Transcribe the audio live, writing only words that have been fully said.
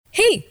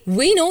Hey,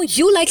 we know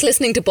you like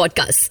listening to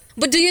podcasts.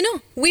 But do you know?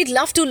 We'd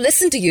love to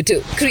listen to you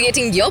too.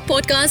 Creating your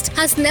podcast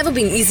has never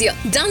been easier.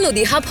 Download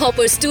the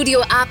Hubhopper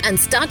Studio app and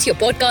start your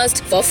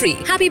podcast for free.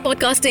 Happy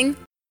podcasting.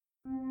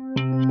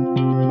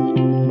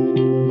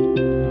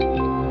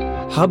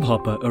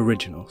 Hubhopper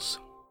Originals.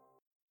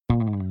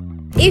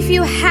 If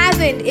you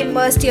haven't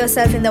immersed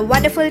yourself in the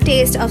wonderful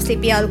taste of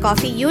Sleepy Owl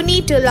coffee, you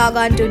need to log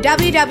on to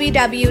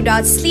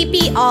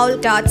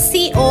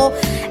www.sleepyowl.co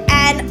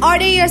and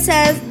order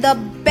yourself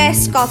the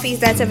best coffees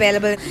that's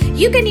available.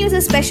 You can use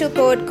a special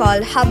code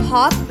called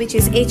HUBHOP, which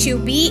is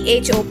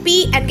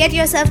HUBHOP, and get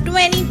yourself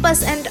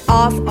 20%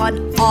 off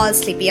on all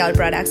Sleepy Owl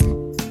products.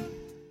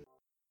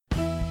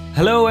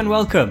 Hello and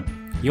welcome.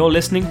 You're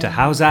listening to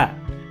Howzzat,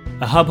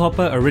 a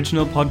Hubhopper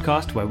original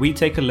podcast where we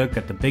take a look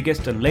at the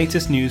biggest and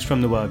latest news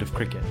from the world of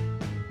cricket.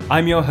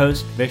 I'm your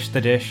host, Vish the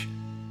Dish.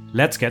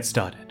 Let's get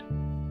started.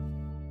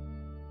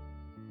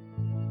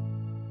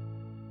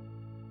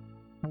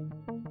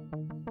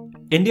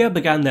 India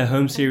began their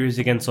home series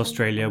against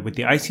Australia with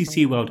the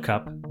ICC World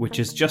Cup, which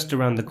is just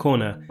around the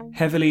corner,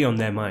 heavily on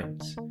their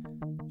minds.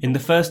 In the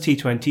first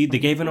T20, they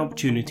gave an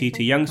opportunity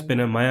to young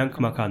spinner Mayank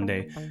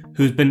Markande,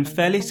 who's been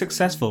fairly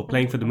successful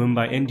playing for the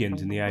Mumbai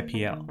Indians in the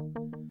IPL.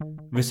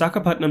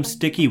 Visakhapatnam's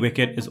sticky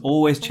wicket is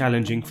always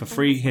challenging for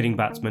free-hitting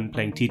batsmen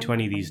playing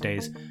T20 these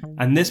days,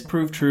 and this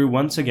proved true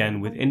once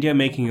again with India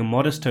making a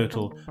modest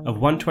total of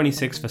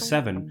 126 for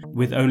 7,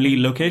 with only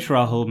Lokesh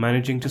Rahul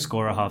managing to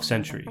score a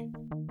half-century.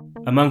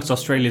 Amongst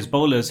Australia's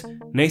bowlers,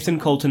 Nathan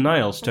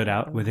Coulter-Nile stood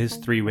out with his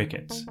 3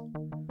 wickets.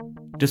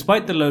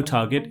 Despite the low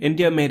target,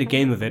 India made a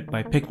game of it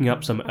by picking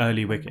up some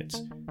early wickets.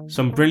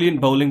 Some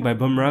brilliant bowling by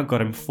Bumrah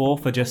got him 4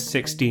 for just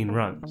 16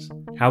 runs.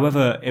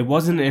 However, it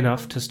wasn't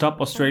enough to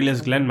stop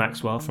Australia's Glenn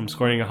Maxwell from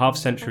scoring a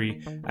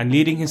half-century and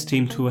leading his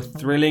team to a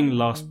thrilling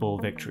last-ball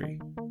victory.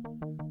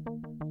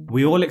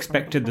 We all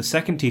expected the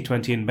second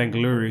T20 in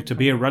Bengaluru to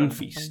be a run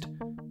feast.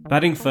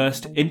 Batting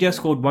first, India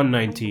scored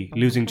 190,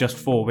 losing just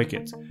 4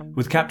 wickets,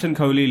 with Captain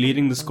Kohli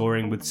leading the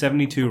scoring with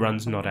 72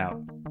 runs not out.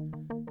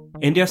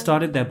 India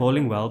started their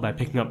bowling well by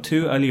picking up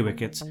 2 early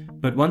wickets,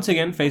 but once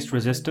again faced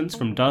resistance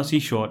from Darcy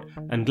Short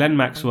and Glenn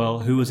Maxwell,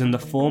 who was in the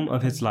form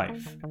of his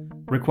life.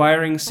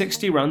 Requiring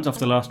 60 runs off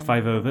the last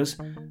 5 overs,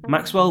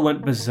 Maxwell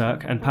went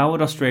berserk and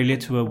powered Australia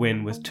to a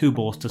win with 2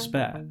 balls to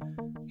spare.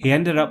 He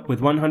ended up with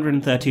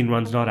 113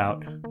 runs not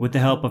out, with the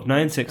help of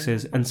 9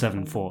 sixes and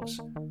 7 fours.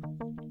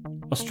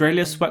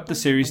 Australia swept the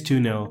series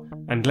 2-0,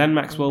 and Glenn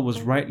Maxwell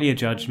was rightly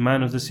adjudged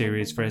man of the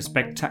series for his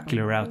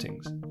spectacular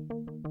outings.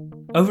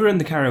 Over in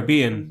the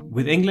Caribbean,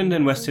 with England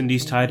and West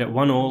Indies tied at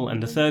 1-1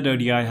 and the third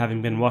ODI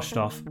having been washed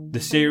off, the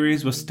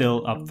series was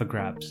still up for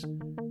grabs.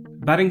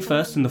 Batting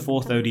first in the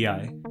fourth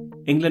ODI,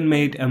 England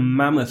made a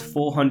mammoth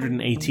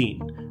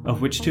 418,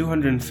 of which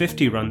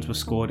 250 runs were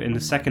scored in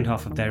the second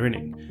half of their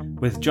inning,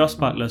 with Jos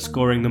Buttler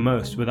scoring the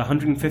most with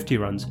 150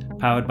 runs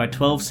powered by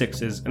 12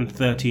 sixes and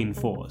 13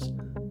 fours.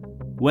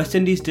 West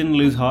Indies didn't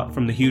lose heart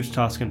from the huge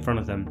task in front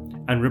of them,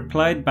 and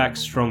replied back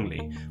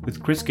strongly,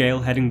 with Chris Gayle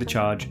heading the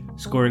charge,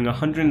 scoring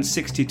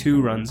 162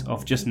 runs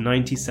off just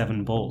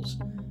 97 balls.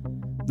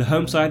 The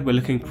home side were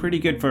looking pretty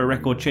good for a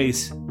record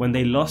chase when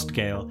they lost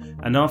Gayle,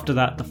 and after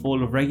that the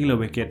fall of regular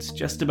wickets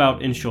just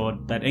about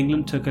ensured that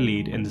England took a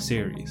lead in the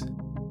series.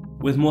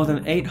 With more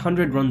than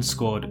 800 runs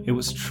scored, it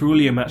was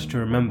truly a match to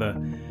remember,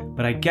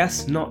 but I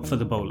guess not for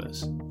the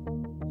bowlers.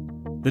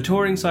 The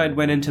touring side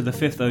went into the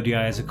fifth ODI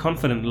as a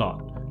confident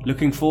lot,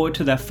 looking forward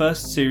to their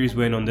first series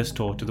win on this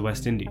tour to the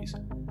West Indies.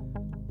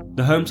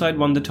 The home side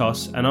won the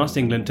toss and asked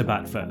England to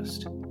bat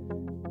first.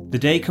 The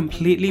day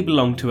completely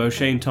belonged to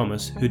O'Shane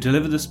Thomas, who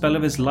delivered the spell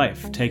of his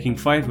life, taking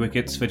 5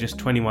 wickets for just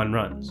 21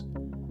 runs.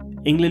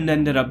 England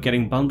ended up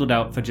getting bundled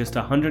out for just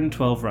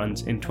 112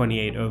 runs in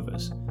 28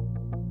 overs.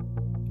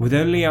 With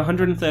only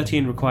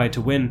 113 required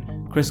to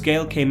win, Chris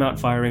Gayle came out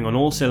firing on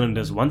all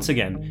cylinders once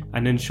again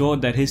and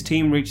ensured that his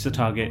team reached the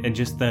target in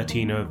just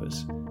 13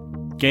 overs.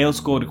 Gayle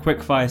scored a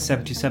quick-fire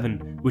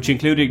 77, which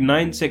included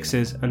 9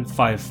 sixes and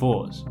 5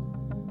 fours.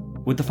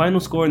 With the final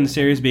score in the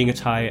series being a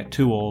tie at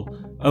 2-2,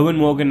 Owen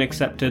Morgan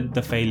accepted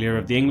the failure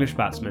of the English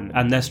batsmen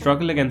and their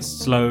struggle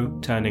against slow,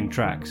 turning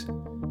tracks.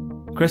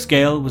 Chris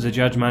Gayle was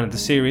adjudged man of the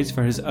series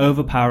for his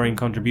overpowering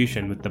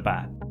contribution with the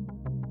bat.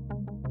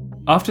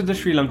 After the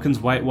Sri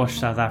Lankans whitewashed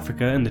South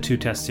Africa in the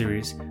 2-Test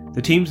series,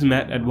 the teams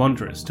met at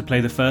Wanderers to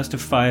play the first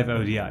of 5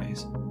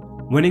 ODIs.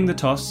 Winning the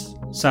toss,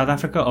 South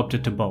Africa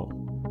opted to bowl.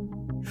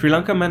 Sri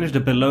Lanka managed a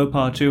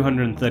below-par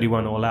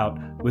 231 all-out,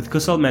 with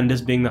Kusal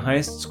Mendes being the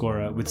highest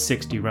scorer with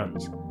 60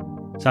 runs.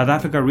 South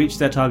Africa reached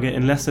their target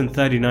in less than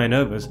 39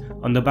 overs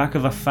on the back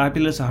of a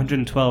fabulous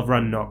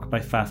 112-run knock by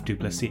Faf du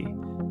Plessis.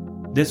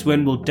 This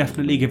win will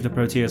definitely give the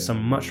Proteas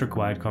some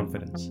much-required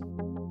confidence.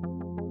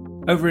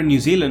 Over in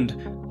New Zealand,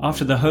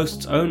 after the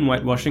hosts' own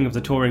whitewashing of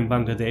the touring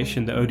Bangladesh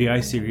in the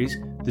ODI series,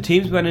 the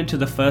teams went into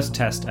the first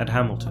test at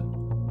Hamilton.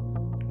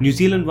 New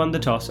Zealand won the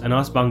toss and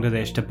asked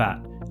Bangladesh to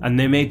bat, and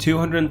they made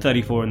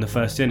 234 in the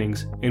first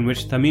innings, in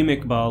which Tamim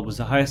Iqbal was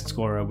the highest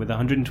scorer with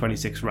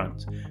 126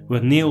 runs,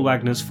 with Neil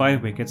Wagner's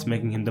 5 wickets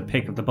making him the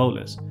pick of the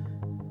bowlers.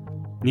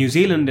 New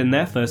Zealand in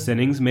their first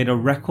innings made a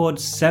record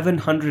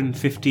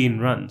 715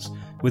 runs,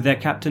 with their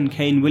captain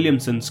Kane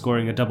Williamson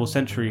scoring a double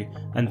century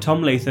and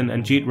Tom Latham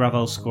and Jeet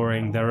Raval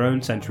scoring their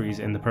own centuries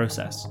in the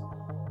process.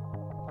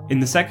 In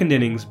the second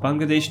innings,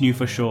 Bangladesh knew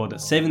for sure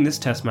that saving this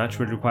test match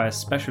would require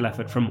special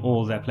effort from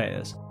all their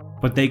players,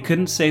 but they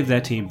couldn't save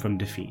their team from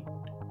defeat.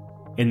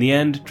 In the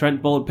end,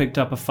 Trent Boult picked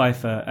up a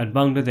fifer and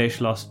Bangladesh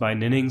lost by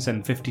an innings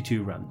and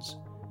 52 runs.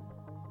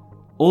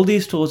 All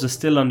these tours are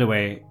still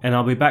underway, and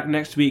I'll be back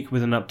next week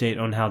with an update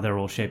on how they're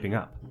all shaping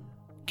up.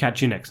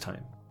 Catch you next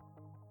time.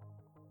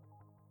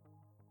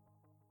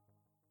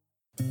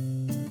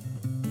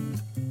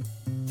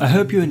 I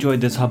hope you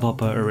enjoyed this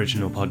Hubhopper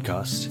original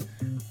podcast.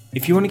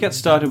 If you want to get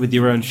started with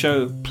your own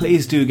show,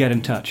 please do get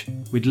in touch.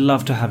 We'd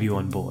love to have you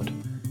on board.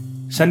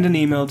 Send an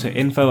email to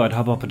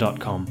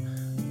info@hubhopper.com.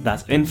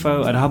 That's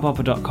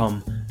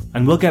info@hubhopper.com,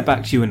 and we'll get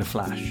back to you in a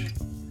flash.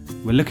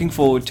 We're looking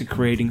forward to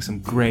creating some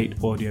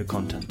great audio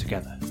content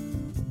together.